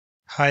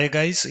Hi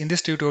guys, in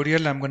this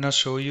tutorial I'm gonna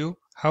show you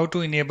how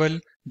to enable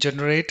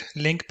generate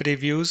link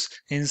previews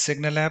in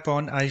Signal app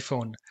on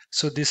iPhone.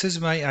 So this is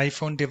my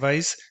iPhone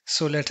device,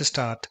 so let's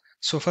start.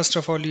 So first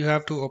of all you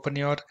have to open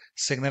your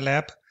Signal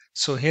app.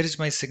 So here is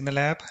my Signal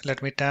app.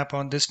 Let me tap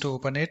on this to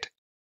open it.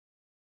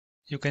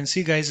 You can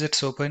see guys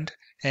it's opened,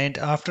 and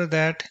after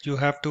that you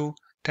have to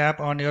tap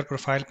on your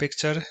profile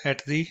picture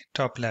at the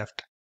top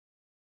left.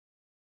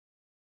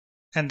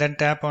 And then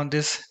tap on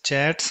this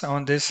chats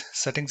on this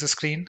settings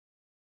screen.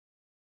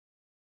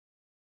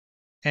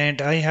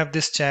 And I have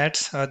this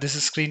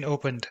this screen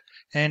opened,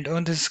 and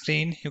on this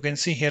screen you can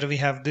see here we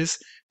have this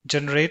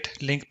generate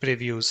link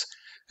previews.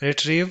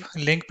 Retrieve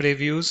link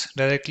previews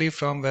directly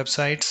from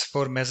websites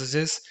for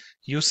messages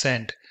you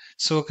send.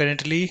 So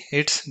currently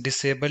it's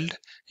disabled.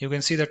 You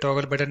can see the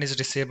toggle button is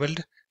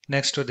disabled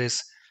next to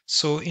this.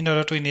 So in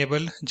order to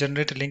enable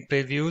generate link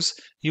previews,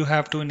 you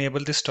have to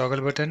enable this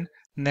toggle button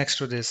next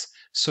to this.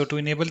 So to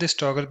enable this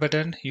toggle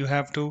button, you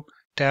have to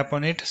tap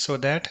on it so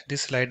that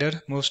this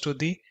slider moves to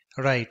the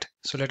right.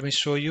 So let me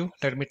show you.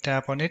 Let me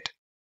tap on it,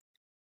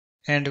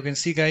 and you can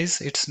see guys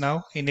it's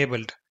now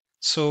enabled.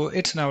 So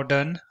it's now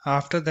done.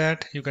 After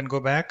that you can go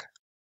back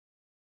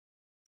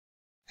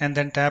and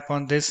then tap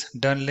on this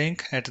done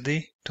link at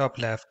the top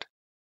left.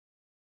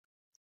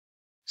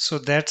 So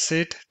that's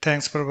it.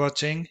 Thanks for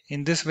watching.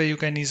 In this way you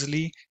can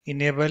easily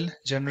enable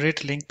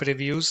generate link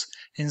previews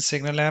in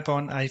Signal app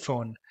on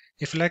iPhone.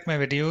 If you like my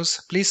videos,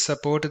 please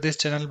support this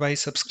channel by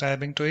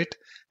subscribing to it.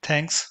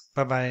 Thanks.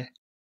 Bye bye.